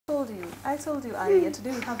told you earlier,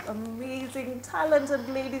 today we have amazing, talented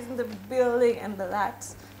ladies in the building, and that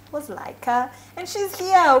was Laika. And she's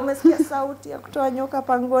here. Umesikia sauti ya kutoa nyoka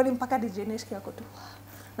pangoni mpaka DJ Neshki yako tu.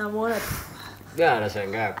 Namuona tu. Yeah,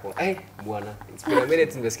 nashangaa kwa. Bwana. It's been a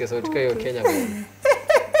minute nimesikia sauti kayo Kenya bwana.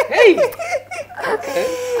 Hey! Okay.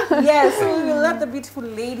 Yes, so we will let the beautiful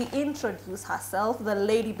lady introduce herself, the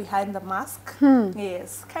lady behind the mask.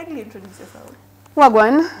 Yes, kindly introduce yourself.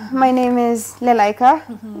 Wagwan, my name is Lelaika.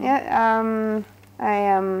 Yeah, I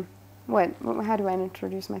am, how do I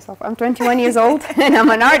introduce myself? I'm 21 years old and I'm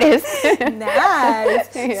an artist.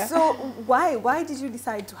 Nice. Yeah. So why did you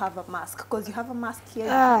decide to have a mask? Because you have a mask here, you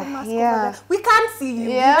have a mask over there. We can't see you.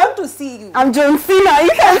 Yeah. We want to see you. I'm John Cena,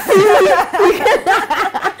 you can't see me.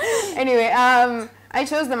 Anyway, I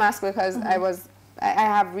chose the mask because I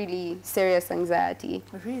have really serious anxiety.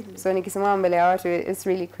 Really? So nikisema mbele ya watu, it's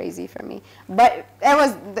really crazy for me. But it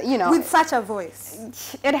was, you know. With such a voice.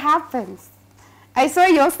 It happens. I saw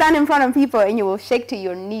you'll stand in front of people and you will shake to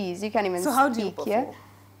your knees. You can't even speak. So how do you perform? Yeah?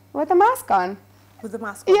 With the mask on. With the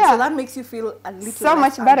mask on. Yeah. So that makes you feel a little so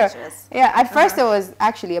less much better. anxious. Yeah, at first it was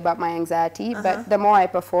actually about my anxiety, but the more I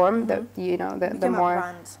perform, the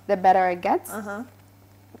the better it gets.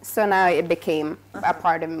 So now it became a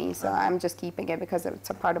part of me. So I'm just keeping it because it's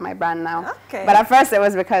a part of my brand now. Okay. But at first it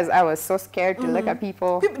was because I was so scared to look at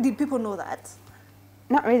people. Did people know that?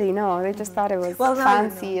 Not really, no. They just thought it was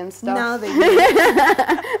fancy and stuff. Now they do.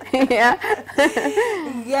 Yeah.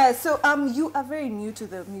 Yeah, so you are very new to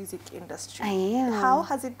the music industry. I am. How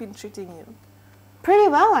has it been treating you? Pretty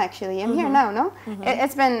well, actually. I'm here now, no?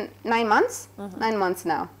 It's been 9 months. 9 months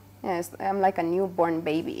now. Yes, I'm like a newborn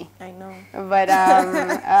baby. I know. But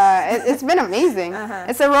it's been amazing.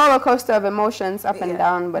 It's a roller coaster of emotions, up and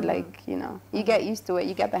down, but like, you know, you get used to it,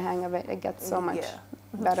 you get the hang of it, it gets so much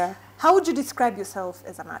better. How would you describe yourself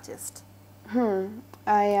as an artist?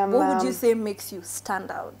 I am... What would you say makes you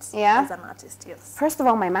stand out as an artist? Yes. First of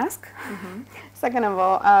all, my mask. Second of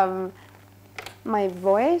all, my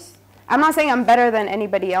voice. I'm not saying I'm better than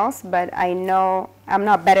anybody else, but I know I'm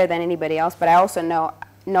not better than anybody else, but I also know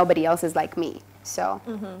nobody else is like me. So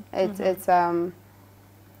I'm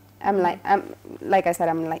like I said,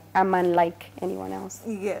 I'm unlike anyone else.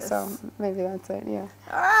 Yes. So maybe that's it. Yeah.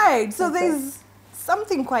 All right. So there's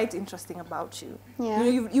something quite interesting about you. Yeah.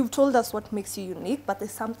 You know, you've told us what makes you unique, but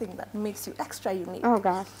there's something that makes you extra unique. Oh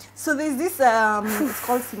God. So there's this it's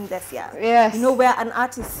called synesthesia. Yes. You know, where an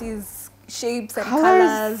artist sees shapes and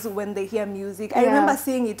colors when they hear music. I remember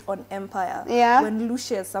seeing it on Empire. Yeah. When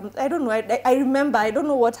Lucius, I don't know, I remember, I don't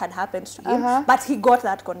know what had happened to him, but he got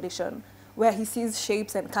that condition where he sees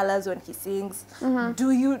shapes and colors when he sings.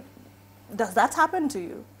 Does that happen to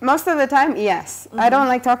you? Most of the time, yes. I don't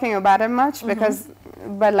like talking about it much because,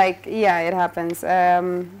 but like, yeah, it happens.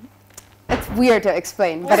 It's weird to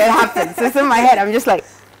explain, but it happens. It's in my head. I'm just like,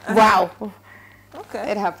 wow.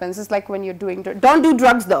 Okay. It happens. It's like when you're doing, don't do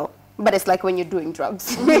drugs though. But it's like when you're doing drugs.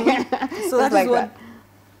 So that's like that.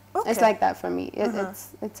 Okay. It's like that for me.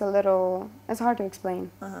 It's a little, it's hard to explain,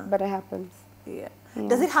 but it happens. Yeah.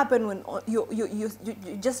 Does it happen when you're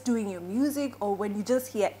just doing your music, or when you just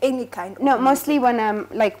hear any kind of music? Mostly when I'm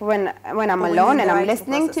like when I'm alone and I'm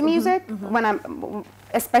listening to music.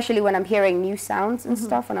 Especially when I'm hearing new sounds and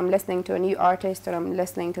stuff, when I'm listening to a new artist, or I'm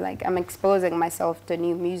listening to I'm exposing myself to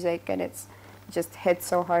new music, and it's just hits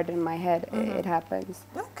so hard in my head. It happens.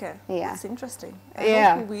 Okay. Yeah. That's interesting.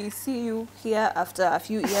 I hope we see you here after a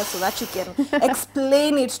few years so that you can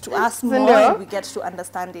explain it to us more and we get to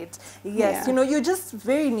understand it. Yes. Yeah. You know, you're just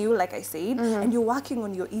very new, like I said, and you're working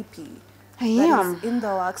on your EP. I am. That is in the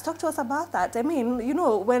works. Talk to us about that. I mean, you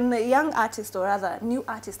know, when a young artist or rather new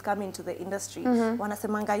artists come into the industry,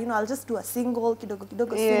 wanasemanga, you know, I'll just do a single, kidogo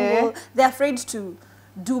kidogo single. They're afraid to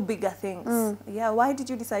do bigger things. Yeah, why did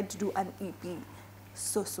you decide to do an EP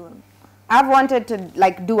so soon? I've wanted to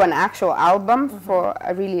like do an actual album for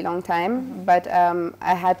a really long time, but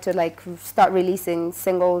I had to like start releasing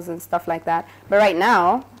singles and stuff like that. But right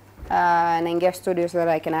now, Naingia Studio, so that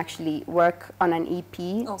I can actually work on an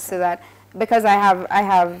EP, so that because I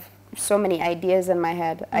have so many ideas in my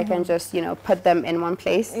head, I can just, you know, put them in one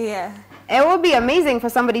place. Yeah. It would be amazing for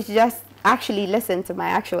somebody to just actually listen to my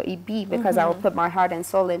actual EP, because I will put my heart and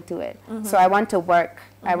soul into it. So I want to work.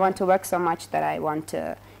 I want to work so much that I want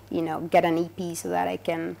to, you know, get an EP so that I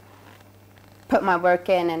can put my work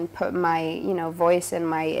in and put my, you know, voice and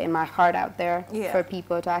my heart out there for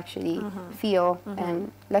people to actually feel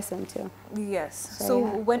and listen to. Yes. So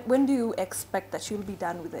when do you expect that you'll be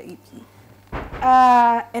done with the EP?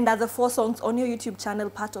 And are the 4 songs on your YouTube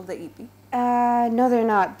channel part of the EP? No, they're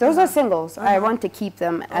not. Those are singles. I want to keep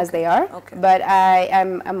them as they are. But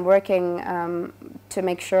I'm working to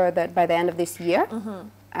make sure that by the end of this year,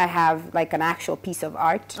 I have like an actual piece of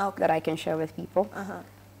art that I can share with people.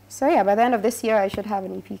 So yeah, by the end of this year, I should have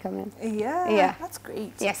an EP come in. Yeah, that's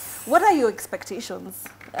great. Yes. What are your expectations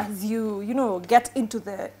as you know, get into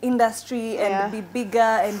the industry and be bigger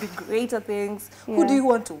and do greater things? Who do you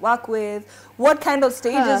want to work with? What kind of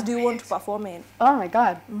stages do you want to perform in? Oh my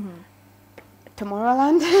God.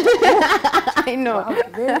 Tomorrowland. I know.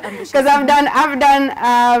 Because I've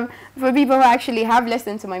done, for people who actually have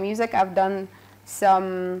listened to my music, I've done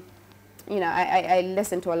some, you know, I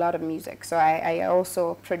listen to a lot of music, so I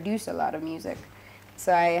also produce a lot of music.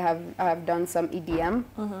 So I have done some EDM.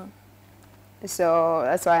 So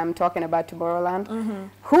that's why I'm talking about Tomorrowland.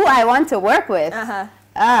 Who I want to work with.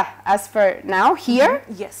 As for now, here,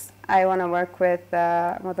 yes, I want to work with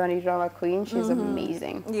Modoni Drama Queen. She's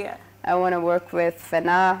amazing. Yeah. I want to work with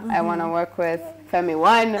Fena. I want to work with Femi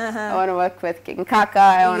One. I want to work with King Kaka.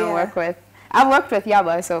 I want to work with... I've worked with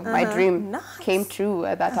Yaba, so my dream came true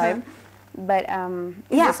at that time. But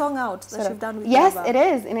is the song out that you've done with Yes, Yaba? it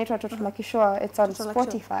is. Inaitwa Lucky Shore. It's on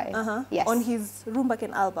Spotify. Yes. On his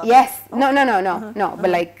Rumbaken album? Yes. No. But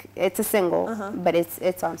like, it's a single, but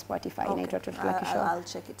it's on Spotify. Inaitwa Lucky Shore. I'll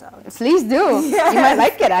check it out. Please do. Yes. You might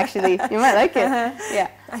like it, actually. You might like it. Yeah.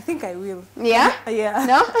 I think I will. Yeah? Yeah.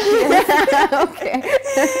 No? Okay.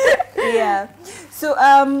 Yeah. So,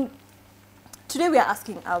 today we are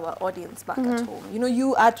asking our audience back at home. You know,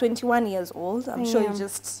 you are 21 years old. I'm sure you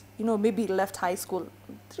just, you know, maybe left high school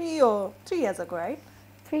 3 years ago, right?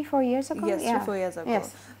 3-4 years ago? Yes, yeah. 3-4 years ago.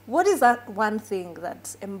 Yes. What is that one thing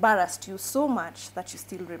that embarrassed you so much that you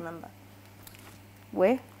still remember?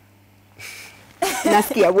 We?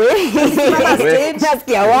 Nasikia we?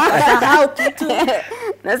 Nasikia wa? How kitu?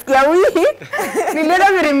 Nasikia we? Nileta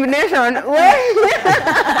elimination.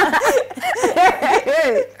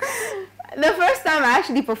 The first time I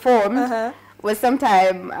actually performed was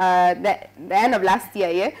sometime the end of last year,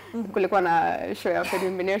 yeah? Kulikuwa na show ya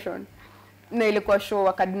elimination. Na ilikuwa show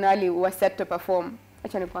wa Kardinali was set to perform.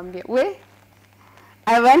 Acha nikwambie.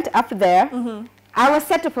 I went up there. I was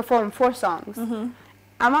set to perform 4 songs.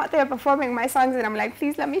 I'm out there performing my songs and I'm like,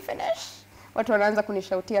 please let me finish. Watu wanaanza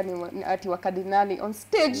kunishautia ni ati wa Kardinali on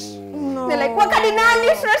stage. No. They're like, wa Kardinali?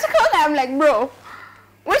 I'm like, bro,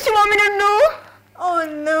 what you want me to do? Oh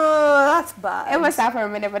no, that's bad. It was sad for a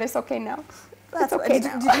minute, but it's okay now. That's okay. Did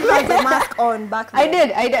you have the mask on back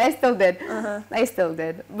then? I still did. I still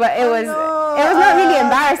did. But it was not really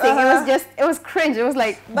embarrassing. It was cringe. It was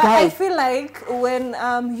like, but I feel like when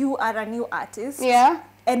you are a new artist,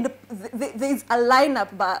 and there's a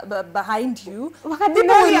lineup behind you.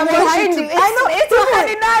 Wakadinali are behind you. I know, it's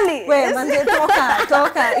Wakadinali. Wait, man,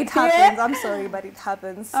 talker. It happens. I'm sorry, but it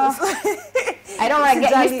happens. I don't want to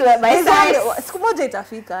get used to it myself. Siku moja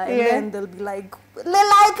itafika, and then they'll be like, but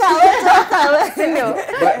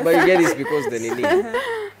you get this because the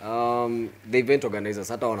the event organizers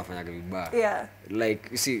hata wanafanyaga vibaya. Yeah.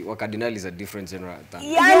 Like you see, Wakadinali is a different genre than.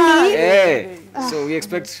 So we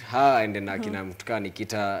expect her and then akina mtuka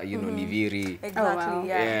Nikita, you know, Niviri. Exactly.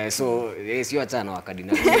 Yeah. So sio achana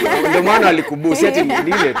Wakadinali. Ndio maana alikubusi ati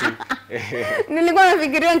nile tu. Nilikuwa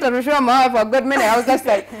nafikiria nitarushwa mawe for a good minute. I was just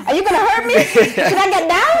like, are you going to hurt me? Should I get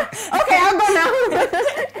down? Okay, I'll go now.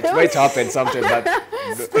 It might happen sometime, but...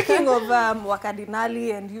 Speaking of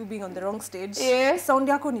Wakadinali and you being on the wrong stage, sound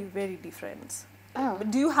yako ni very different.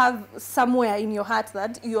 Do you have somewhere in your heart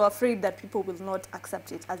that you're afraid that people will not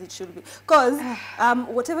accept it as it should be? Because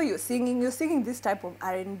whatever you're singing this type of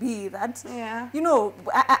R&B that, you know,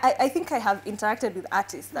 I think I have interacted with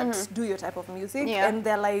artists that do your type of music and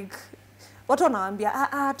they're like, watu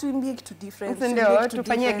wanaambia tuimbie kitu different,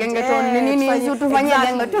 tufanyie gengeton nini tufanyie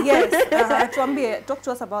gengeton. Yes, tuambie, talk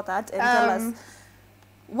to us about that and tell us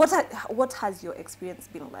what has your experience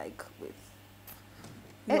been like with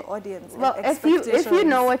your audience? Well, if you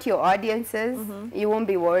know what your audience is, you won't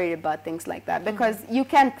be worried about things like that because you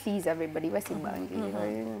can't please everybody. You can't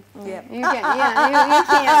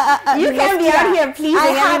be out here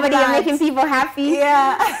pleasing everybody and making people happy.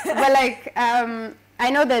 But like I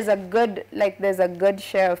know there's a good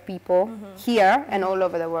share of people here and all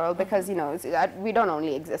over the world because you know we don't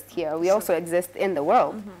only exist here, we also exist in the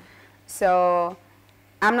world. So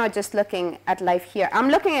I'm not just looking at life here. I'm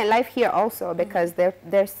looking at life here also because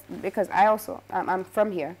because I'm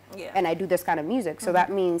from here and I do this kind of music. So that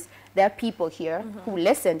means there are people here who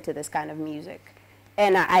listen to this kind of music.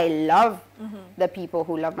 And I love the people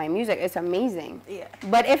who love my music. It's amazing. Yeah.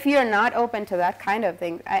 But if you're not open to that kind of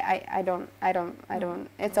thing, I don't,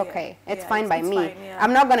 it's okay. It's fine by me. Fine, yeah.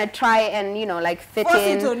 I'm not going to try and, you know, like fit Force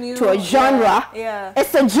in it on you. to a genre. Yeah.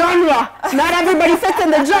 It's a genre. Not everybody fits in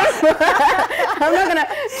the genre. I'm not going to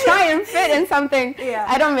try and fit in something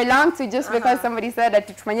I don't belong to just because somebody said that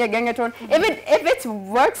tufanye gengeton. If it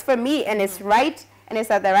works for me and it's right and it's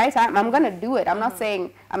at the right time, I'm going to do it. I'm not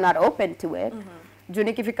saying I'm not open to it. Juu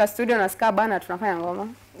nikifika studio nasikia bana tunafanya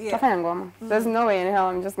ngoma. Tunafanya ngoma. There's no way in hell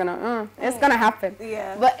I'm just gonna it's gonna happen.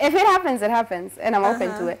 Yeah. But if it happens, it happens, and I'm open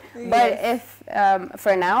to it. But if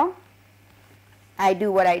for now I do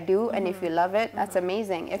what I do, and if you love it, that's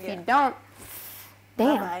amazing. If you don't,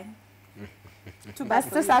 damn. Bye-bye. Too bad That's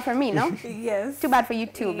for too you. sad for me, no? Yes. Too bad for you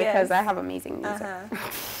too, because I have amazing music.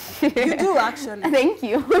 You do actually. Thank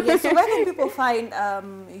you. Yes. So where can people find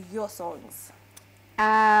your songs?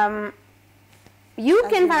 You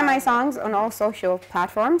can find my songs on all social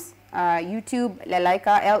platforms. YouTube,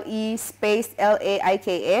 Lelaika,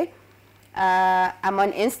 LE_LAIKA. I'm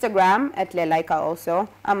on Instagram at Lelaika also.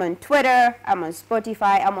 I'm on Twitter. I'm on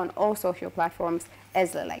Spotify. I'm on all social platforms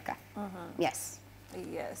as Lelaika. Yes.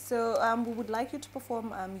 Yes. So we would like you to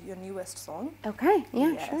perform your newest song. Okay.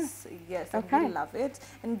 Yeah. Yes. Sure. Yes. Okay. I really love it.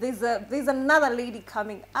 And there's another lady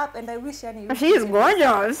coming up, and I wish you. She's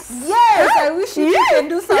gorgeous. Yes. I wish you can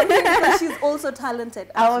do something because she's also talented.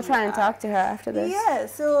 I will try and talk to her after this. Yeah.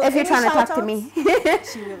 So if you're trying to talk to me.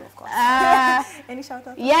 She will, of course. Any shout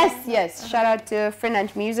out? Yes. Shout out to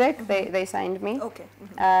Frinant Music. They signed me. Okay.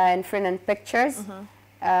 And Frinant Pictures.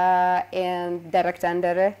 And Derek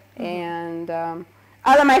Tandere. And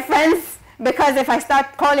all of my friends, because if I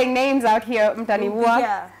start calling names out here, mtaniua.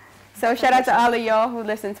 Yeah. So shout out to all of y'all who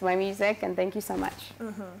listen to my music, and thank you so much.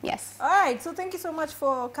 Yes. All right. So thank you so much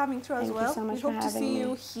for coming through as well. Thank you so much we for hope to having see me.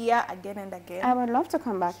 you here again and again. I would love to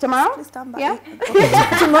come back. Tomorrow? Please come back. Yeah.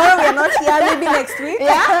 Tomorrow we are not here. Maybe next week.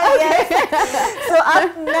 Yeah. Yes. So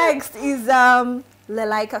up next is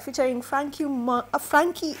Lelaika featuring Frankie Mungai,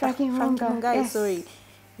 Mungai. yes. Sorry.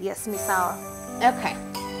 Yes, Miss Sawa. Okay.